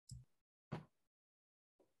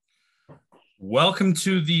Welcome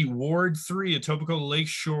to the Ward 3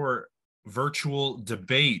 Etobicoke-Lakeshore virtual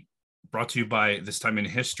debate brought to you by This Time in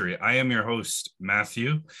History. I am your host,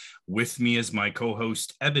 Matthew. With me is my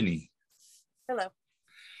co-host, Ebony. Hello.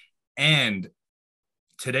 And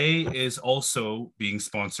today is also being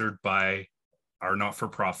sponsored by our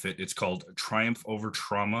not-for-profit. It's called Triumph Over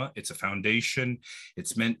Trauma. It's a foundation.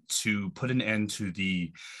 It's meant to put an end to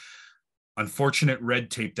the unfortunate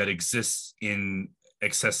red tape that exists in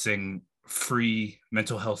accessing free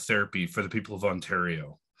mental health therapy for the people of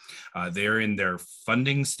Ontario. They're in their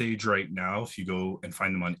funding stage right now. If you go and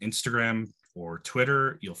find them on Instagram or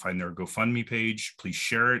Twitter, you'll find their GoFundMe page. Please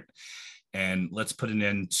share it. And let's put an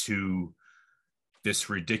end to this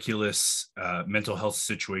ridiculous mental health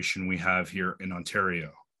situation we have here in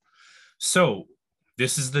Ontario. So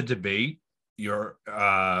this is the debate. We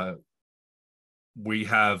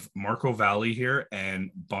have Marco Valley here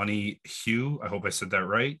and Bonnie Hugh. I hope I said that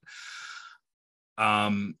right.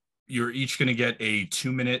 You're each going to get a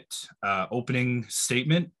 2-minute opening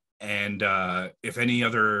statement. And if any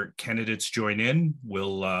other candidates join in,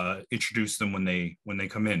 we'll introduce them when they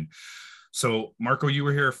come in. So Marco, you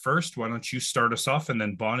were here first. Why don't you start us off? And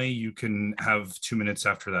then Bonnie, you can have 2 minutes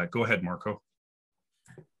after that. Go ahead, Marco.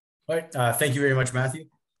 All right. Thank you very much, Matthew.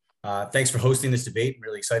 Thanks for hosting this debate. I'm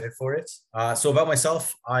really excited for it. So about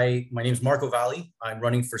myself, my name is Marco Valley. I'm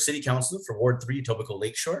running for City Council for Ward 3,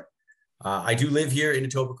 Etobicoke-Lakeshore. I do live here in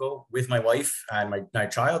Etobicoke with my wife and my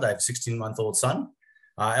child. I have a 16-month-old son.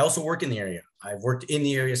 I also work in the area. I've worked in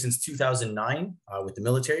the area since 2009 with the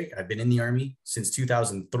military. I've been in the Army since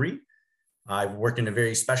 2003. I've worked in a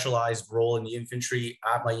very specialized role in the infantry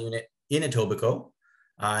at my unit in Etobicoke.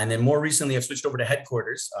 And then more recently, I've switched over to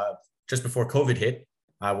headquarters just before COVID hit,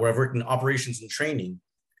 where I've worked in operations and training,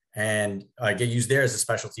 and I get used there as a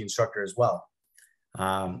specialty instructor as well.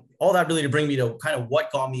 All that really to bring me to kind of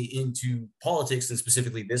what got me into politics and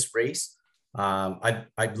specifically this race. I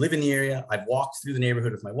live in the area. I've walked through the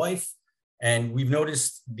neighborhood with my wife, and we've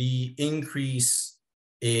noticed the increase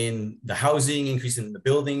in the housing, increase in the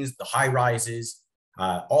buildings, the high rises,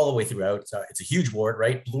 all the way throughout. It's a huge ward,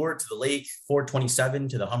 right? Bloor to the lake, 427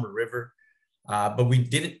 to the Humber River. But we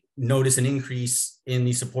didn't notice an increase in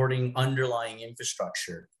the supporting underlying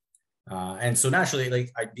infrastructure. And so naturally, like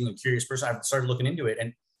being a curious person, I started looking into it,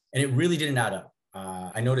 and it really didn't add up.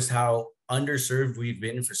 I noticed how underserved we've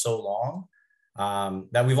been for so long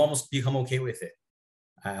that we've almost become okay with it.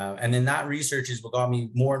 And then that research is what got me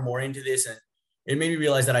more and more into this, and it made me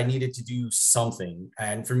realize that I needed to do something.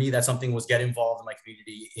 And for me, that something was get involved in my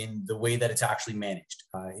community in the way that it's actually managed.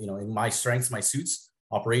 In my strengths, my suits,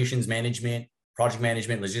 operations management, project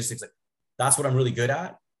management, logistics, like that's what I'm really good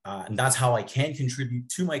at. And that's how I can contribute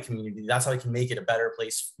to my community. That's how I can make it a better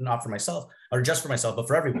place, not for myself or just for myself, but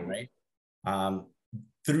for everyone, right?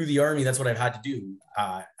 Through the Army, that's what I've had to do.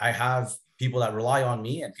 I have people that rely on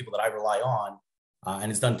me and people that I rely on.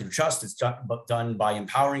 And it's done through trust. It's done by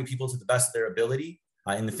empowering people to the best of their ability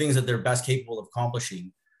in the things that they're best capable of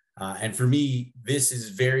accomplishing. And for me, this is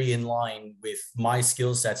very in line with my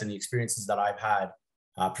skill sets and the experiences that I've had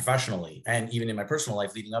professionally and even in my personal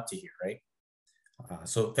life leading up to here, right?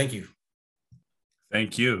 So thank you.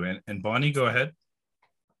 Thank you. And Bonnie, go ahead.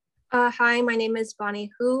 Hi, my name is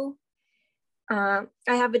Bonnie Hu. I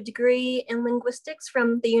have a degree in linguistics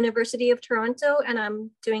from the University of Toronto, and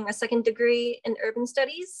I'm doing a second degree in urban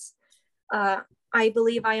studies. I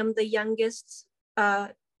believe I am the youngest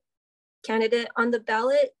candidate on the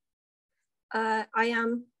ballot. I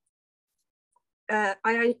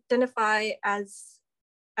identify as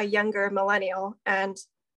a younger millennial, and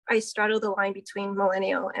I straddle the line between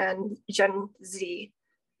millennial and Gen Z.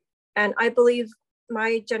 And I believe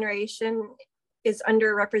my generation is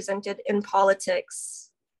underrepresented in politics.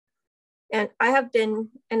 And I have been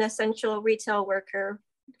an essential retail worker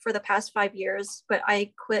for the past 5 years, but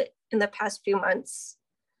I quit in the past few months.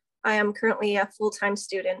 I am currently a full-time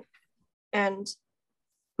student, and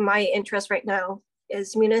my interest right now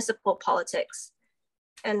is municipal politics.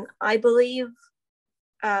 And I believe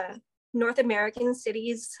North American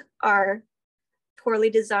cities are poorly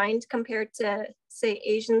designed compared to, say,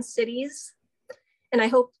 Asian cities. And I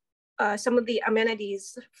hope some of the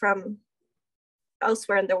amenities from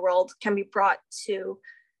elsewhere in the world can be brought to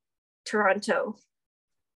Toronto.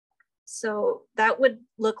 So that would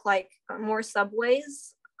look like more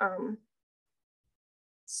subways,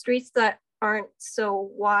 streets that aren't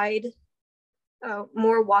so wide,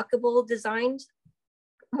 more walkable designs,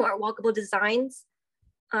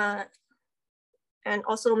 and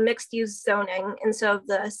also mixed use zoning instead of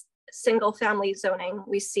the single family zoning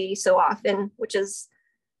we see so often, which is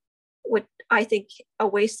what I think a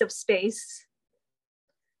waste of space.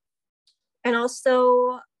 And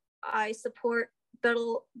also I support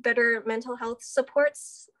better mental health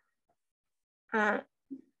supports.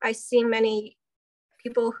 I see many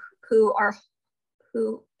people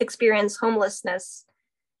who experience homelessness,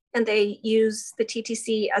 and they use the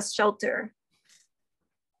TTC as shelter,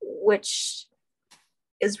 which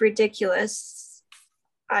is ridiculous.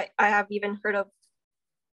 I have even heard of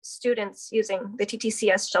students using the TTC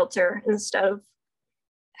as shelter instead of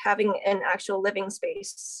having an actual living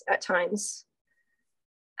space at times.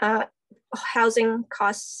 Housing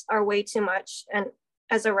costs are way too much, and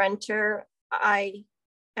as a renter, I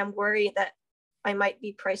am worried that I might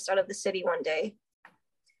be priced out of the city one day.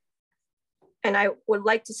 And I would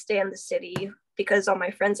like to stay in the city because all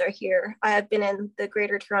my friends are here. I have been in the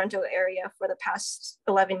Greater Toronto area for the past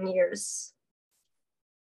 11 years.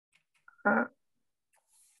 I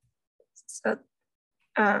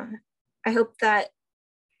hope that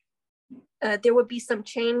there would be some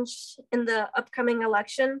change in the upcoming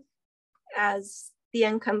election, as the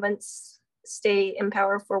incumbents stay in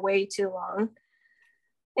power for way too long.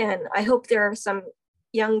 And I hope there are some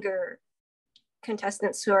younger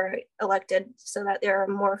contestants who are elected so that there are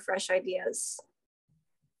more fresh ideas.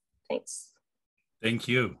 Thanks. Thank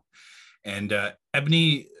you. And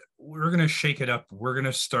Ebony, we're going to shake it up. We're going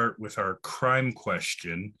to start with our crime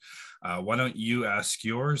question. Why don't you ask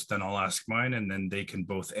yours, then I'll ask mine, and then they can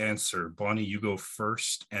both answer. Bonnie, you go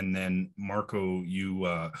first, and then Marco,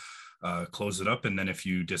 you close it up. And then if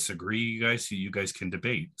you disagree, you guys can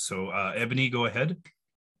debate. So Ebony, go ahead.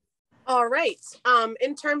 All right.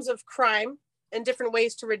 In terms of crime and different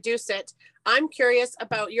ways to reduce it, I'm curious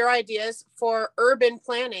about your ideas for urban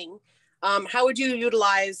planning. How would you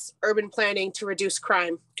utilize urban planning to reduce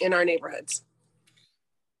crime in our neighborhoods?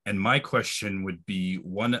 And my question would be,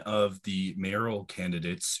 one of the mayoral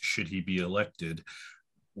candidates, should he be elected,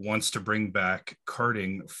 wants to bring back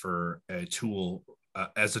carting for a tool,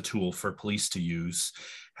 as a tool for police to use.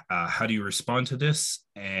 How do you respond to this,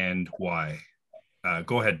 and why?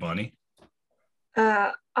 Go ahead, Bonnie.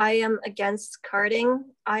 I am against carting.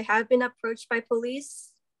 I have been approached by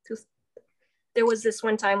police. There was this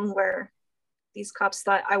one time where these cops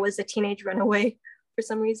thought I was a teenage runaway for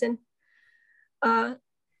some reason.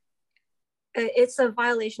 It's a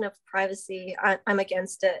violation of privacy. I'm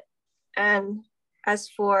against it. And as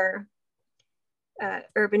for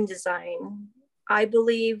urban design, I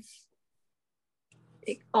believe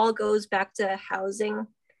it all goes back to housing.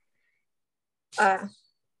 A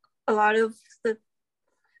lot of the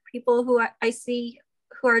people who I see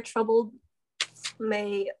who are troubled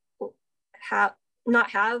may not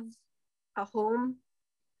have a home,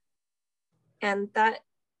 and that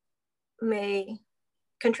may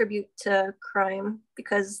contribute to crime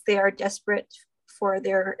because they are desperate for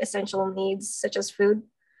their essential needs, such as food.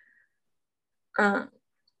 I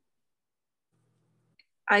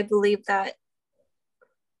believe that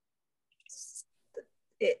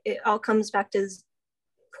it all comes back to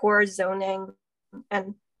poor zoning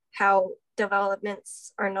and how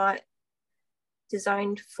developments are not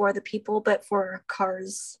designed for the people, but for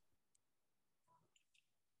cars.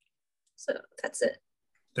 So that's it.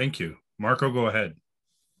 Thank you. Marco, go ahead.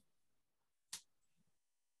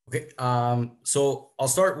 Okay, so I'll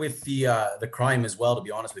start with the crime as well, to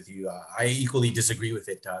be honest with you. I equally disagree with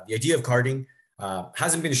it. The idea of carding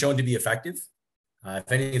hasn't been shown to be effective.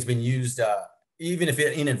 If anything, it's been used, even if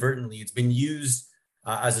it inadvertently, it's been used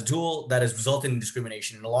as a tool that has resulted in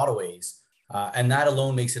discrimination in a lot of ways. And that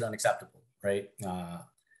alone makes it unacceptable, right?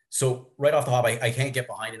 So right off the hop, I can't get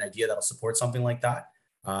behind an idea that'll support something like that.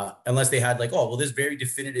 Unless they had like, oh, well, this very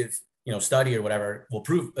definitive, study or whatever will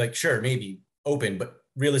prove, like, sure, maybe open, but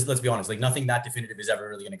realistic, let's be honest, like nothing that definitive is ever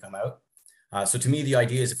really going to come out. So to me, the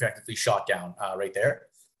idea is effectively shot down right there.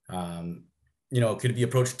 Could it be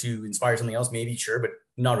approached to inspire something else? Maybe, sure, but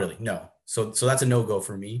not really, no. So that's a no-go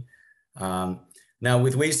for me. Now,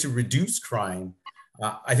 with ways to reduce crime,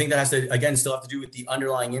 I think that has to, again, still have to do with the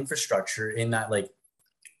underlying infrastructure in that, like,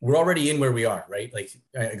 we're already in where we are, right? Like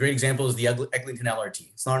a great example is the Eglinton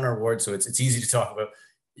LRT. It's not in our ward, so it's easy to talk about.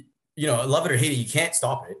 Love it or hate it, you can't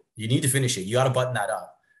stop it. You need to finish it. You got to button that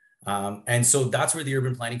up. And so that's where the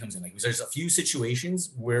urban planning comes in. Like, there's a few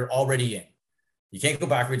situations we're already in. You can't go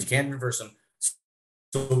backwards. You can't reverse them.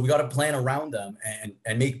 So we got to plan around them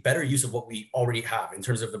and make better use of what we already have in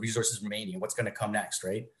terms of the resources remaining and what's going to come next,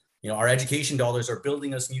 right? Our education dollars are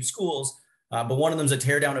building us new schools, but one of them is a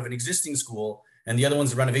tear down of an existing school, and the other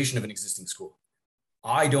one's a renovation of an existing school.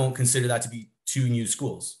 I don't consider that to be two new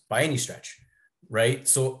schools by any stretch, right?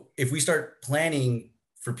 So if we start planning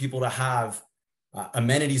for people to have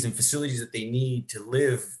amenities and facilities that they need to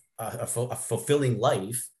live a fulfilling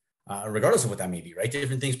life, regardless of what that may be, right?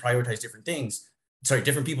 Different things prioritize different things. Sorry,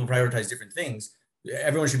 different people prioritize different things.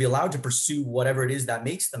 Everyone should be allowed to pursue whatever it is that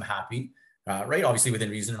makes them happy, right? Obviously within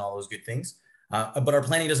reason and all those good things. But our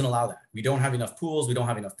planning doesn't allow that. We don't have enough pools. We don't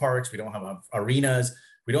have enough parks. We don't have enough arenas.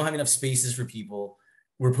 We don't have enough spaces for people.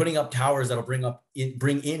 We're putting up towers that'll bring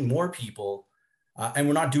in more people. And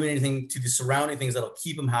we're not doing anything to the surrounding things that'll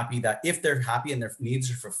keep them happy, that if they're happy and their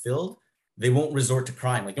needs are fulfilled, they won't resort to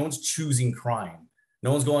crime. Like no one's choosing crime.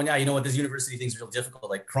 No one's going, yeah, you know what, this university thing's real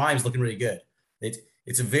difficult. Like crime's looking really good.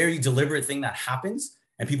 It's a very deliberate thing that happens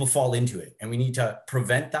and people fall into it. And we need to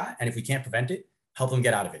prevent that. And if we can't prevent it, help them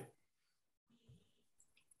get out of it.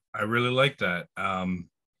 I really like that.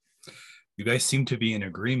 You guys seem to be in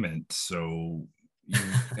agreement. So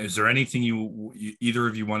is there anything you either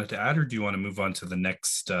of you wanted to add, or do you want to move on to the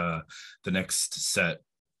next set?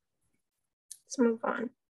 Let's move on.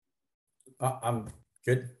 I'm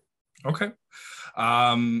good. Okay.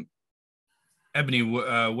 Ebony,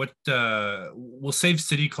 what we'll save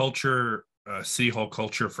city hall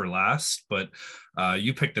culture for last, but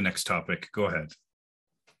you pick the next topic. Go ahead.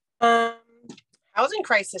 Housing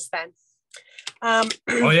crisis then.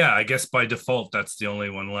 Oh yeah, I guess by default that's the only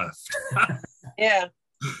one left. Yeah.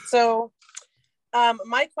 So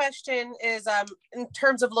my question is, in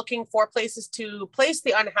terms of looking for places to place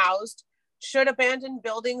the unhoused, should abandoned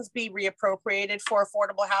buildings be reappropriated for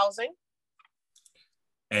affordable housing?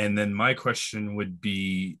 And then my question would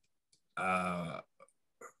be,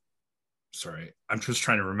 sorry, I'm just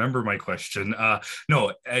trying to remember my question.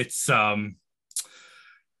 No, it's in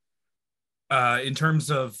terms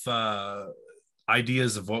of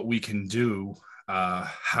ideas of what we can do.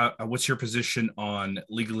 What's your position on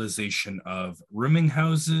legalization of rooming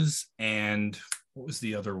houses, and what was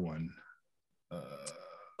the other one?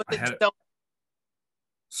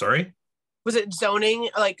 Sorry? Was it zoning,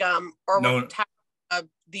 like or no.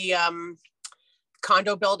 The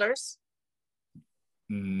condo builders?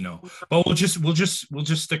 No, but we'll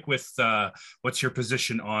just stick with what's your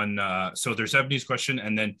position on so there's Ebony's question,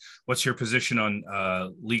 and then what's your position on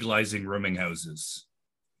legalizing rooming houses?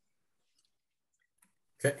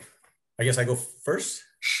 Okay, I guess I go first.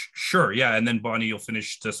 Sure, yeah, and then Bonnie, you'll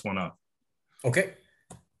finish this one up. Okay.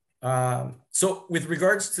 So with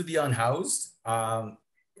regards to the unhoused,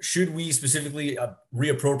 should we specifically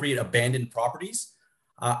reappropriate abandoned properties?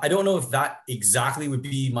 I don't know if that exactly would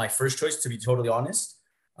be my first choice, to be totally honest.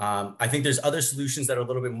 I think there's other solutions that are a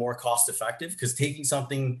little bit more cost effective, because taking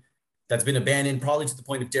something that's been abandoned probably to the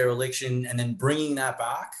point of dereliction and then bringing that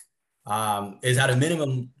back is at a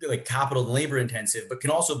minimum like capital and labor intensive, but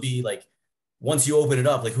can also be like, once you open it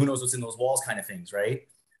up, like who knows what's in those walls kind of things, right?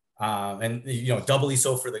 And you know, doubly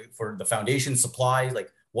so for the foundation supplies,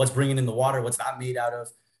 like what's bringing in the water, what's that made out of.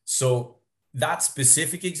 So that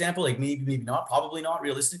specific example, like maybe not, probably not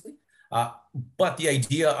realistically, but the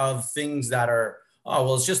idea of things that are, oh,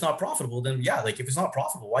 well, it's just not profitable, then yeah, like if it's not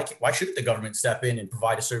profitable, why shouldn't the government step in and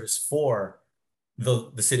provide a service for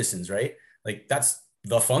the citizens, right? Like that's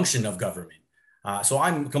the function of government. So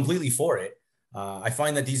I'm completely for it. I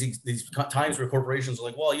find that these times where corporations are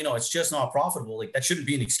like, well, you know, it's just not profitable. Like that shouldn't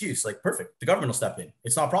be an excuse. Like perfect, the government will step in.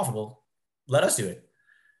 It's not profitable. Let us do it.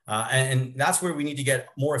 And that's where we need to get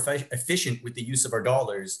more efficient with the use of our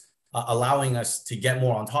dollars, allowing us to get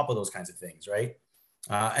more on top of those kinds of things, right?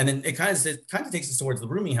 And then it kind of takes us towards the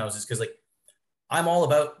rooming houses, because like I'm all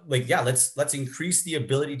about like, yeah, let's increase the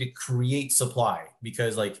ability to create supply,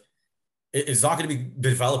 because like it's not going to be the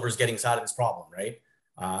developers getting us out of this problem, right?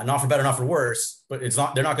 Not for better, not for worse, but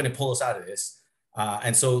they're not going to pull us out of this.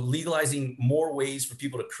 And so legalizing more ways for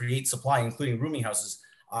people to create supply, including rooming houses,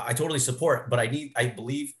 I totally support, but I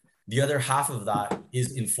believe the other half of that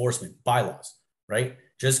is enforcement, bylaws, right?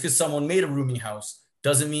 Just because someone made a rooming house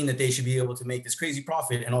doesn't mean that they should be able to make this crazy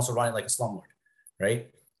profit and also run it like a slumlord, right?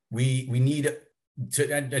 We need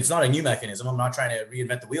to, and it's not a new mechanism. I'm not trying to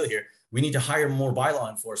reinvent the wheel here. We need to hire more bylaw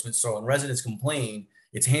enforcement. So when residents complain,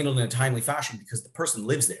 it's handled in a timely fashion because the person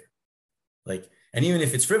lives there. Like, and even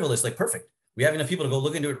if it's frivolous, like perfect. We have enough people to go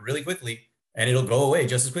look into it really quickly and it'll go away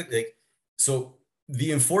just as quickly. So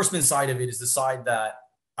the enforcement side of it is the side that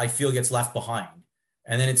I feel gets left behind.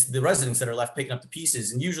 And then it's the residents that are left picking up the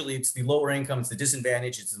pieces. And usually it's the lower income, it's the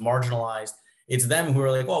disadvantaged, it's the marginalized. It's them who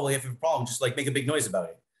are like, oh, well, if you have a problem, just like make a big noise about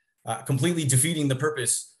it. Completely defeating the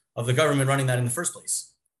purpose of the government running that in the first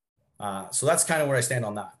place. So that's kind of where I stand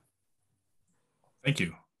on that. Thank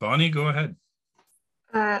you. Bonnie, go ahead.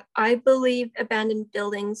 I believe abandoned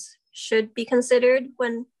buildings should be considered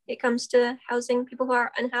when it comes to housing people who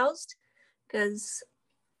are unhoused, because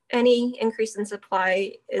any increase in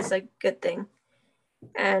supply is a good thing.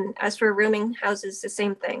 And as for rooming houses, the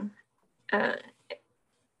same thing.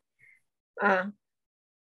 as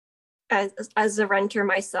a renter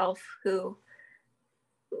myself who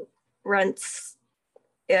rents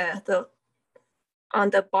on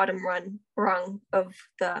the bottom rung of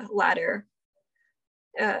the ladder.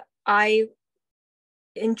 I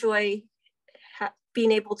enjoy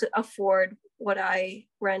being able to afford what I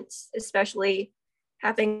rent, especially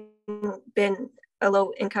having been a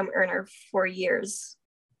low income earner for years.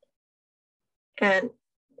 And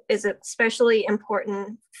is especially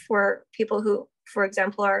important for people who, for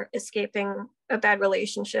example, are escaping a bad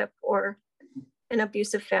relationship or an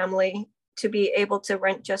abusive family to be able to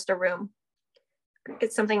rent just a room.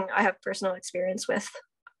 It's something I have personal experience with.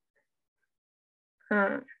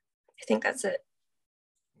 I think that's it.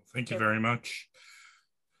 Thank you very much.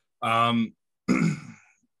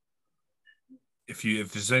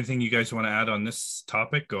 If there's anything you guys want to add on this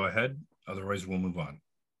topic, go ahead. Otherwise, we'll move on.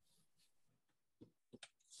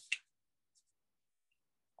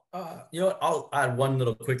 You know what? I'll add one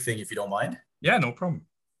little quick thing if you don't mind. Yeah, no problem.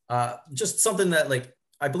 Just something that, like,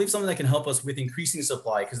 I believe something that can help us with increasing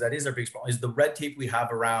supply, because that is our biggest problem, is the red tape we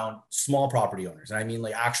have around small property owners. And I mean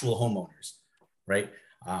like actual homeowners, right?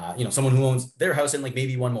 You know, someone who owns their house and like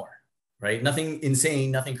maybe one more, right? Nothing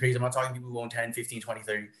insane, nothing crazy. I'm not talking people who own 10, 15, 20,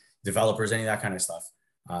 30 developers, any of that kind of stuff.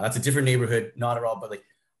 That's a different neighborhood, not at all. But like,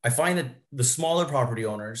 I find that the smaller property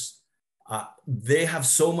owners, they have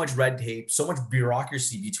so much red tape, so much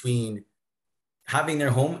bureaucracy between having their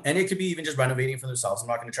home, and it could be even just renovating for themselves. I'm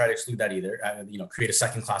not going to try to exclude that either. You know, create a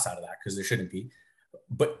second class out of that, because there shouldn't be.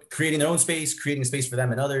 But creating their own space, creating space for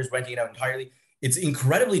them and others, renting it out entirely, it's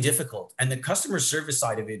incredibly difficult. And the customer service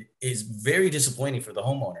side of it is very disappointing for the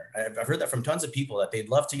homeowner. I've heard that from tons of people, that they'd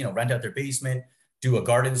love to, you know, rent out their basement, do a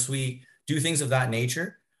garden suite, do things of that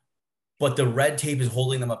nature. But the red tape is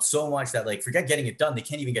holding them up so much that, like, forget getting it done, they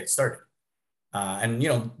can't even get it started. And, you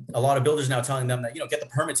know, a lot of builders now telling them that, you know, get the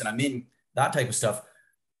permits and I'm in, that type of stuff,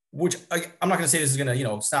 which I'm not going to say this is going to, you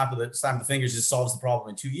know, snap the fingers, just solves the problem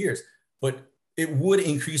in 2 years, but it would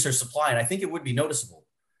increase our supply. And I think it would be noticeable,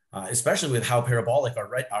 especially with how parabolic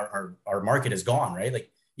our market has gone, right? Like,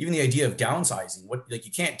 even the idea of downsizing, like,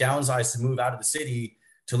 you can't downsize to move out of the city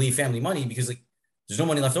to leave family money, because, like, there's no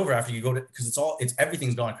money left over after you go to, because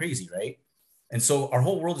everything's gone crazy, right? And so our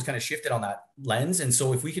whole world has kind of shifted on that lens. And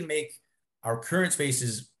so if we can make our current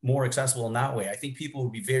spaces more accessible in that way, I think people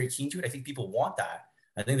would be very keen to it. I think people want that.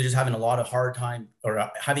 I think they're just having a lot of hard time, or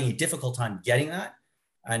having a difficult time getting that,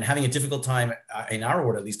 and having a difficult time, in our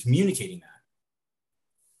world at least, communicating that.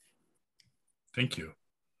 Thank you.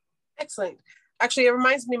 Excellent. Actually, it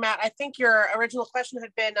reminds me, Matt, I think your original question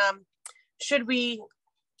had been, should we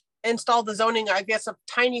install the zoning, I guess, of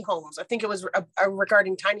tiny homes? I think it was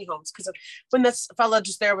regarding tiny homes, because when this fellow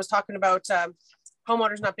just there was talking about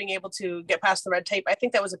homeowners not being able to get past the red tape, I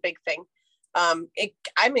think that was a big thing. I'm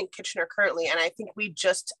in Kitchener currently, and I think we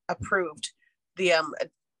just approved the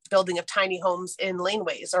building of tiny homes in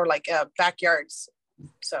laneways, or like backyards.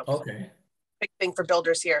 So okay, big thing for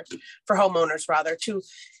builders here, for homeowners rather, to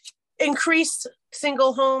increase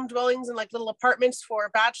single home dwellings and like little apartments for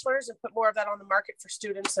bachelors, and put more of that on the market for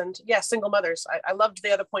students and, yeah, single mothers. I loved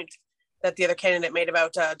the other point that the other candidate made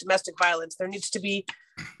about domestic violence. There needs to be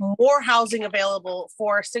more housing available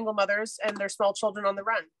for single mothers and their small children on the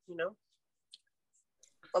run. You know,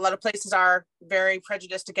 a lot of places are very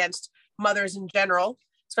prejudiced against mothers in general,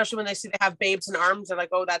 especially when they see they have babes in arms. They're like,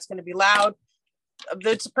 oh, that's going to be loud.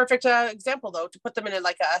 It's a perfect example, though, to put them in a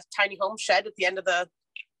tiny home shed at the end of the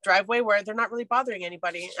driveway where they're not really bothering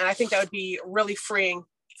anybody. And I think that would be really freeing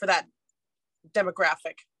for that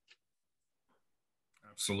demographic.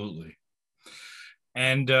 Absolutely.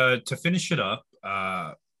 And to finish it up,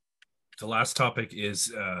 the last topic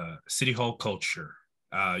is City Hall culture.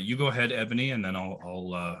 You go ahead, Ebony, and then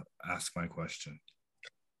I'll ask my question.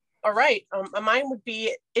 All right. Mine would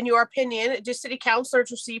be, in your opinion, do city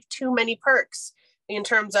councilors receive too many perks in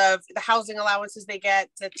terms of the housing allowances they get,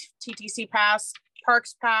 the TTC pass,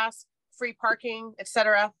 parks pass, free parking,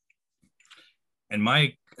 etc.? And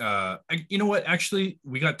my, you know what, actually,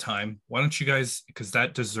 we got time. Why don't you guys, because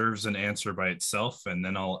that deserves an answer by itself, and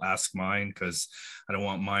then I'll ask mine, because I don't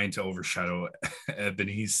want mine to overshadow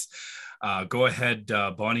Ebony's. Go ahead,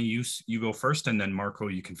 Bonnie, you go first, and then Marco,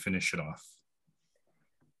 you can finish it off.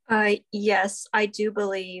 Yes, I do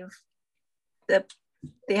believe that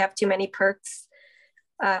they have too many perks.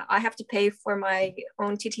 I have to pay for my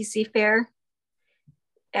own TTC fare,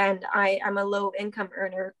 and I am a low income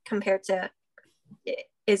earner compared to,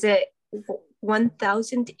 is it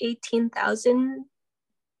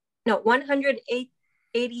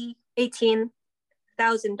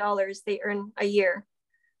 $118,000 they earn a year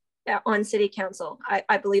on city council.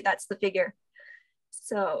 I believe that's the figure.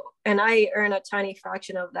 So, and I earn a tiny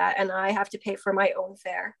fraction of that, and I have to pay for my own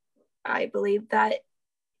fare. I believe that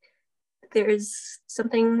there's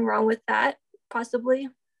something wrong with that, possibly.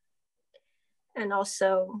 And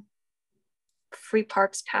also, free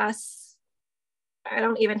parks pass. I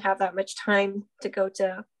don't even have that much time to go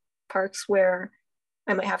to parks where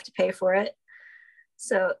I might have to pay for it.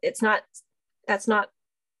 So it's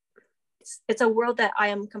a world that I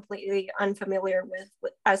am completely unfamiliar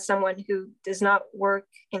with as someone who does not work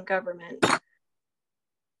in government.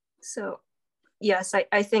 So yes,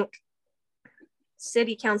 I think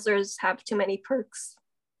city councilors have too many perks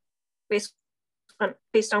based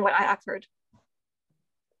on what I have heard.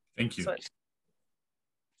 Thank you.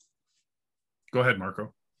 Go ahead,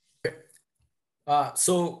 Marco.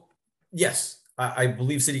 So yes, I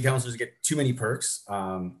believe city councilors get too many perks.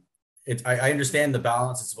 I understand the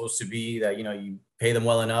balance. It's supposed to be that, you pay them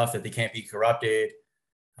well enough that they can't be corrupted.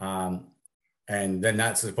 And then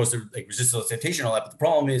that's supposed to resist solicitation and all that. But the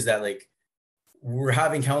problem is that we're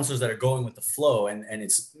having councilors that are going with the flow, and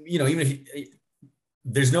it's, even if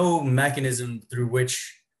there's no mechanism through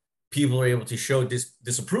which people are able to show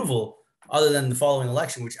disapproval other than the following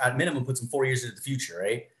election, which at minimum puts them 4 years into the future,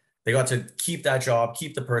 right? They got to keep that job,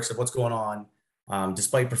 keep the perks of what's going on,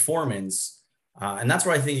 despite performance. And that's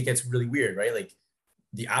where I think it gets really weird, right?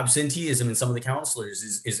 The absenteeism in some of the counselors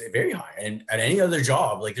is very high. And at any other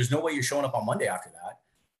job, there's no way you're showing up on Monday after that.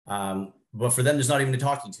 But for them, there's not even a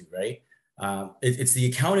talking to, right? It's the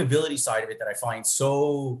accountability side of it that I find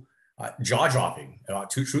so jaw-dropping,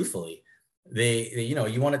 truthfully. They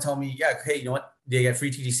you want to tell me, yeah, hey, you know what? They get free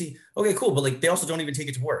TTC. Okay, cool. But they also don't even take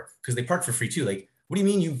it to work because they park for free too. What do you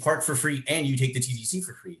mean you park for free and you take the TTC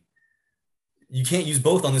for free? You can't use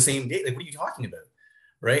both on the same day. What are you talking about?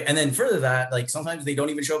 Right. And then further that, sometimes they don't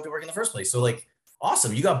even show up to work in the first place. So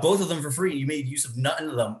awesome. You got both of them for free. You made use of none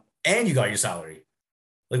of them and you got your salary.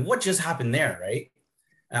 What just happened there? Right.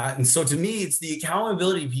 And so to me, it's the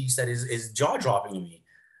accountability piece that is jaw dropping to me,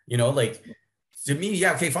 to me,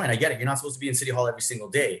 yeah, okay, fine. I get it. You're not supposed to be in City Hall every single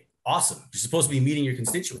day. Awesome. You're supposed to be meeting your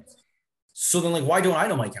constituents. So then why don't I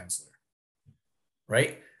know my counselor?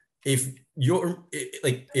 Right. If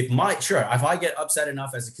I get upset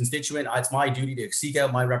enough as a constituent, it's my duty to seek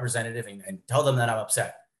out my representative and tell them that I'm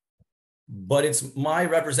upset. But it's my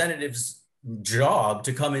representative's job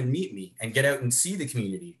to come and meet me and get out and see the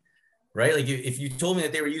community, right? If you told me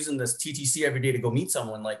that they were using this TTC every day to go meet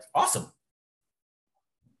someone, awesome.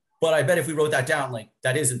 But I bet if we wrote that down,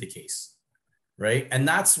 that isn't the case, right? And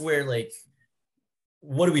that's where,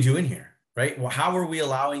 what are we doing here, right? Well, how are we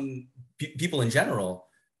allowing people in general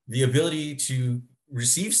the ability to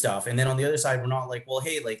receive stuff? And then on the other side, we're not well,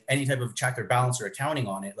 hey, any type of check or balance or accounting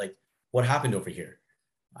on it, what happened over here?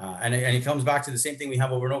 And it comes back to the same thing we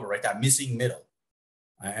have over and over, right? That missing middle.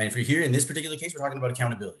 And if you're here in this particular case, we're talking about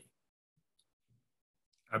accountability.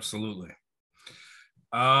 Absolutely.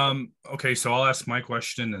 Okay, so I'll ask my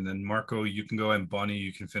question and then Marco, you can go, and Bonnie,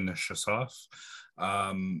 you can finish us off.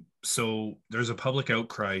 So there's a public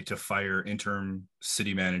outcry to fire interim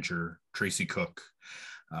city manager Tracy Cook.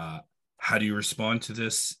 How do you respond to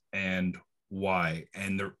this and why?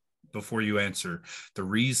 And before you answer, the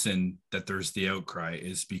reason that there's the outcry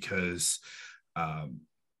is because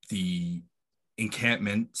the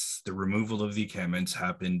encampments, the removal of the encampments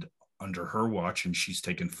happened under her watch, and she's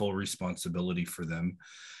taken full responsibility for them.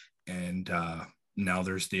 And now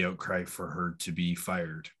there's the outcry for her to be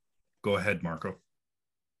fired. Go ahead, Marco.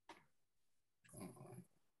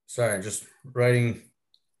 Sorry, I'm just writing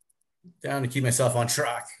down to keep myself on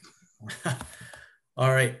track. All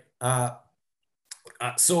right.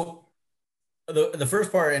 So the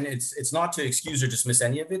first part, and it's not to excuse or dismiss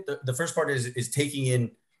any of it. The first part is taking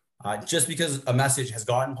in, just because a message has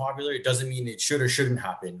gotten popular, it doesn't mean it should or shouldn't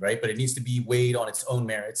happen, right? But it needs to be weighed on its own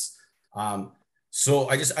merits. So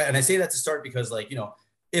I say that to start because,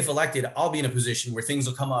 if elected, I'll be in a position where things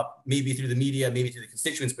will come up, maybe through the media, maybe through the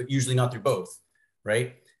constituents, but usually not through both,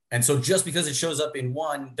 right? And so just because it shows up in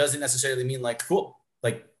one doesn't necessarily mean cool,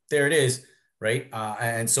 there it is, right?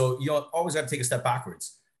 And so always got to take a step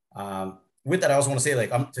backwards. With that, I also want to say,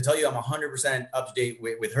 to tell you I'm 100% up to date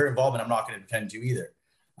with her involvement, I'm not going to pretend to either.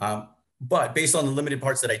 But based on the limited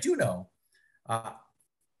parts that I do know,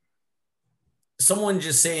 someone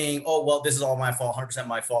just saying, oh, well, this is all my fault, 100%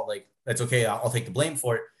 my fault, that's okay, I'll take the blame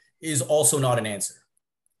for it, is also not an answer.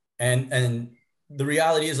 And the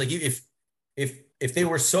reality is, if they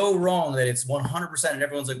were so wrong that it's 100% and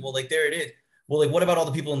everyone's well, there it is. Well, what about all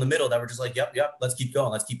the people in the middle that were just yep, let's keep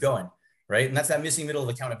going, right? And that's that missing middle of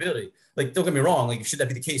accountability. Don't get me wrong, should that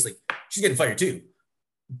be the case? She's getting fired too.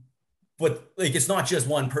 But it's not just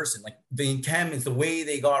one person. The encampments, the way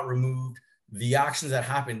they got removed, the actions that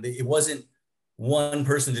happened, it wasn't one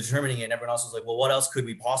person determining it and everyone else was like, well, what else could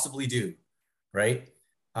we possibly do? Right.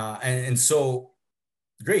 And so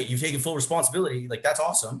great, you've taken full responsibility. Like, that's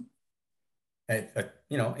awesome. And,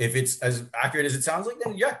 you know, if it's as accurate as it sounds like,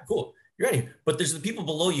 then yeah, cool, you're ready. But there's the people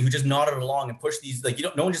below you who just nodded along and push these, like,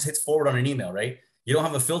 no one just hits forward on an email, right? You don't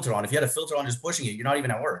have a filter on. If you had a filter on just pushing it, you're not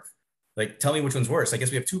even at work. Like, tell me which one's worse. I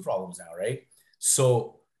guess we have two problems now, right?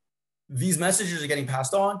 So these messages are getting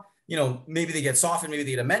passed on, you know, maybe they get softened, maybe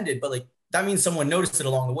they get amended, but like, that means someone noticed it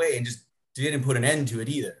along the way and just didn't put an end to it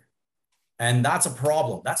either. And that's a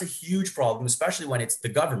problem. That's a huge problem, especially when it's the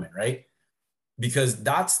government, right? Because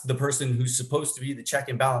that's the person who's supposed to be the check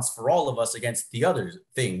and balance for all of us against the other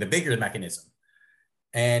thing, the bigger mechanism.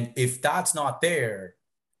 And if that's not there,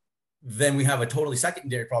 then we have a totally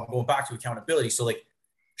secondary problem going back to accountability. So like,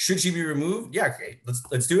 should she be removed? Yeah, okay,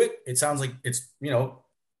 let's do it. It sounds like it's, you know,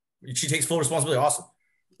 she takes full responsibility. Awesome.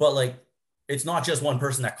 But like, it's not just one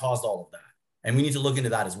person that caused all of that. And we need to look into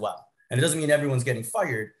that as well. And it doesn't mean everyone's getting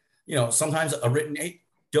fired. You know, sometimes a written, hey,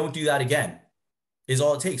 don't do that again, is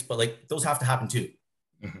all it takes. But like, those have to happen too.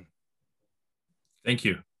 Mm-hmm. Thank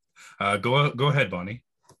you. Go ahead, Bonnie.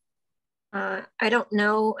 I don't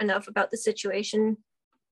know enough about the situation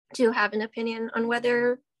to have an opinion on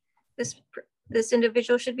whether this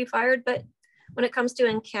individual should be fired. But when it comes to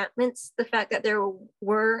encampments, the fact that there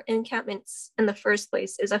were encampments in the first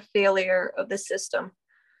place is a failure of the system.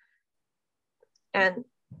 And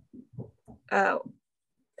the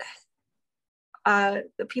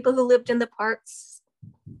people who lived in the parks,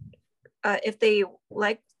 if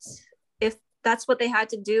that's what they had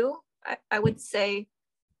to do, I would say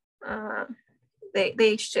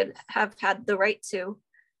they should have had the right to.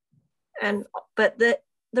 But the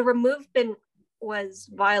removement was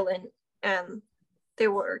violent, and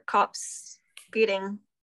there were cops beating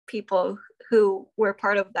people who were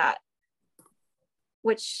part of that,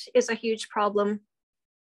 which is a huge problem.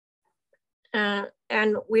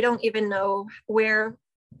 And we don't even know where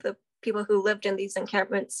the people who lived in these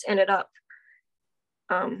encampments ended up.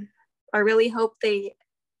 I really hope they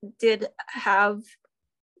did have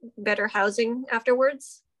better housing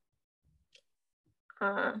afterwards.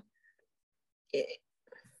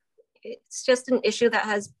 It's just an issue that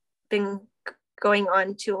has been going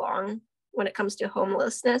on too long when it comes to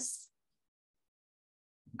homelessness.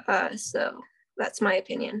 So that's my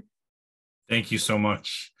opinion. Thank you so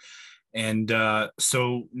much. And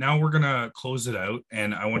so now we're gonna close it out,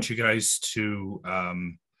 and I want you guys to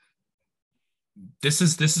this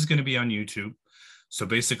is going to be on YouTube. So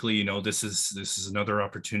basically, you know, this is another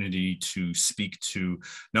opportunity to speak to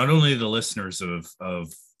not only the listeners of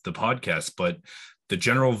the podcast, but the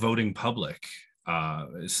general voting public.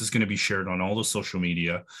 This is going to be shared on all the social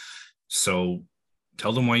media. So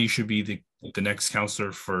tell them why you should be the next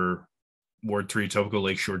counselor for Ward 3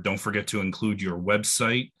 Etobicoke-Lakeshore. Don't forget to include your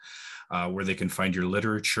website where they can find your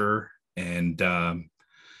literature. And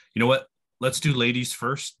you know what? Let's do ladies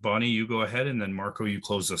first. Bonnie, you go ahead, and then Marco, you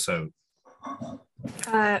close us out.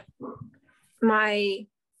 My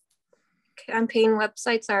campaign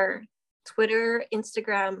websites are Twitter,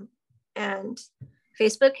 Instagram, and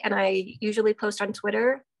Facebook, and I usually post on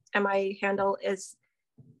Twitter, and my handle is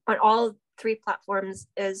on all three platforms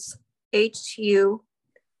is HU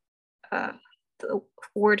the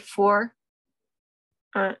Ward 4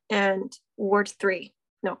 and Ward 3.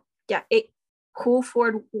 No, yeah, who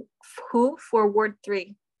for Ward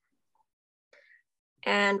 3,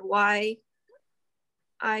 and why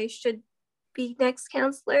I should be next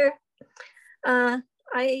counselor.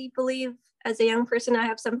 I believe as a young person, I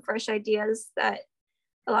have some fresh ideas that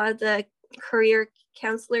a lot of the career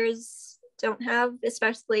counselors don't have,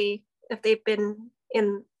 especially if they've been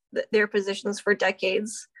in their positions for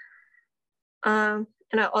decades. And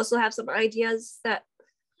I also have some ideas that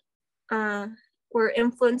were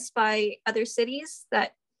influenced by other cities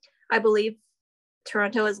that I believe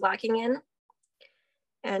Toronto is lacking in.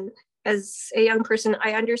 And as a young person,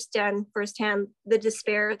 I understand firsthand the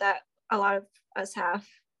despair that a lot of us have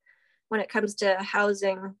when it comes to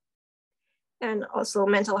housing and also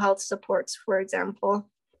mental health supports, for example.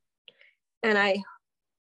 And I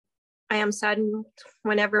am saddened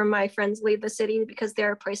whenever my friends leave the city because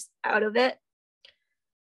they're priced out of it.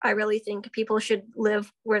 I really think people should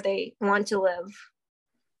live where they want to live.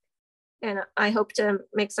 And I hope to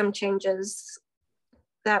make some changes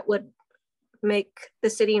that would make the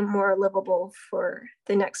city more livable for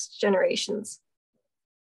the next generations.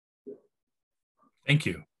 Thank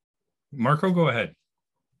you. Marco, go ahead.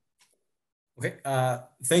 Okay,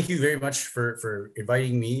 thank you very much for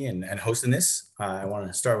inviting me and hosting this. I want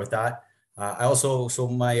to start with that. I also, so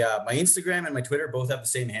my Instagram and my Twitter both have the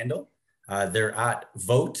same handle. They're at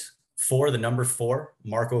vote for the number 4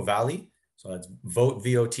 Marco Valley. So that's vote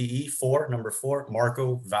VOTE 4 number 4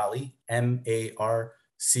 Marco Valley MARCOVALLE.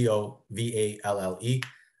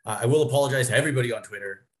 I will apologize to everybody on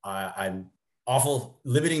Twitter. I'm awful.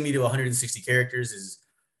 Limiting me to 160 characters is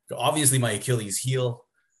obviously my Achilles heel.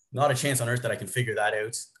 Not a chance on earth that I can figure that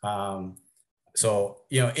out. So,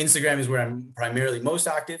 Instagram is where I'm primarily most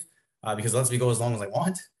active because it lets me go as long as I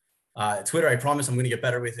want. Twitter, I promise I'm going to get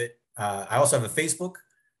better with it. I also have a Facebook,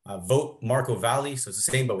 Vote Marco Valley. So it's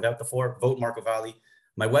the same, but without the 4, Vote Marco Valley.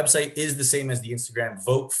 My website is the same as the Instagram,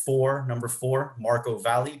 vote for number 4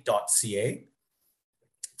 marcovalley.ca.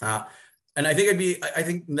 And I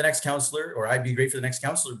think the next counselor, or I'd be great for the next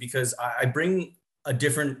counselor because I bring a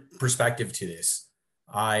different perspective to this.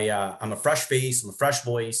 I'm a fresh face, I'm a fresh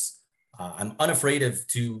voice. I'm unafraid of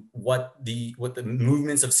what the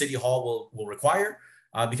movements of City Hall will require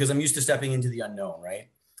because I'm used to stepping into the unknown, right?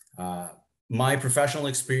 My professional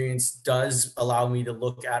experience does allow me to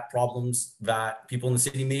look at problems that people in the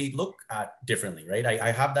city may look at differently, right?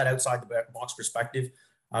 I have that outside the box perspective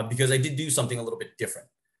because I did do something a little bit different,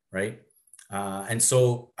 right? And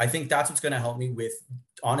so I think that's what's going to help me with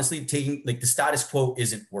honestly taking, like, the status quo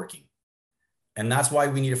isn't working. And that's why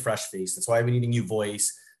we need a fresh face. That's why we need a new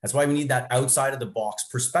voice. That's why we need that outside of the box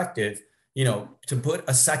perspective, to put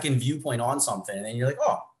a second viewpoint on something. And then you're like,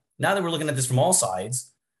 oh, now that we're looking at this from all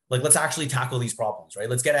sides, like, let's actually tackle these problems, right?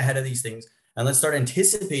 Let's get ahead of these things and let's start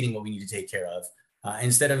anticipating what we need to take care of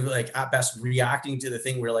instead of, like, at best reacting to the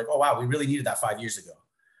thing where, like, oh, wow, we really needed that 5 years ago,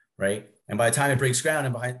 right? And by the time it breaks ground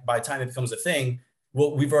and by the time it becomes a thing,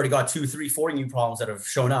 well, we've already got 2, 3, 4 new problems that have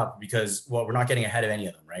shown up because, well, we're not getting ahead of any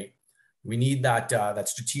of them, right? We need that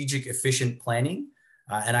strategic, efficient planning.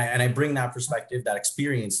 And I bring that perspective, that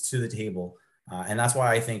experience to the table. And that's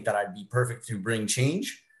why I think that I'd be perfect to bring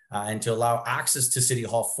change and to allow access to City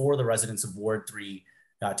Hall for the residents of Ward 3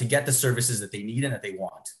 to get the services that they need and that they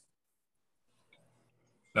want.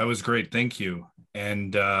 That was great. Thank you.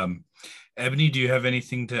 And Ebony, do you have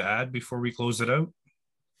anything to add before we close it out?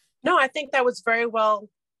 No, I think that was very well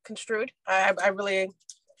construed. I really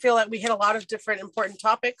feel that we hit a lot of different important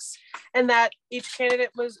topics and that each candidate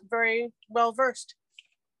was very well versed.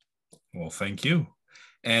 Well, thank you.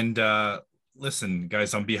 And listen,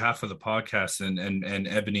 guys, on behalf of the podcast and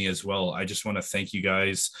Ebony as well, I just want to thank you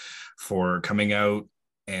guys for coming out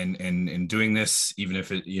and doing this, even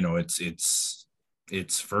if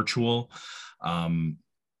it's virtual.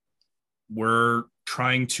 We're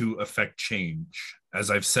trying to affect change. As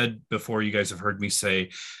I've said before, you guys have heard me say,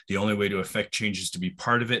 the only way to affect change is to be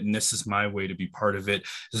part of it. And this is my way to be part of it.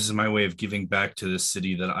 This is my way of giving back to this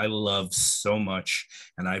city that I love so much.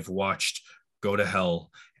 And I've watched go to hell.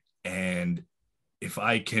 And if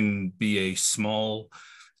I can be a small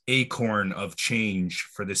acorn of change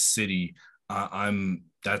for this city,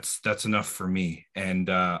 that's enough for me. And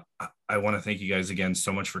I want to thank you guys again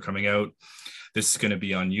so much for coming out. This is going to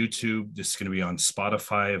be on YouTube. This is going to be on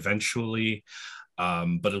Spotify eventually.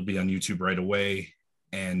 But it'll be on YouTube right away.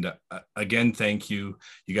 And again, thank you.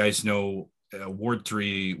 You guys know Ward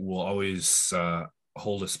 3 will always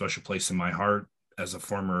hold a special place in my heart as a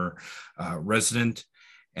former resident.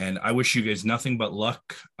 And I wish you guys nothing but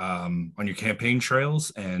luck on your campaign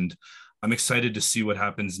trails. And I'm excited to see what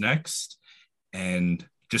happens next. And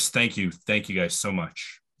just thank you. Thank you guys so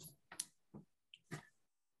much.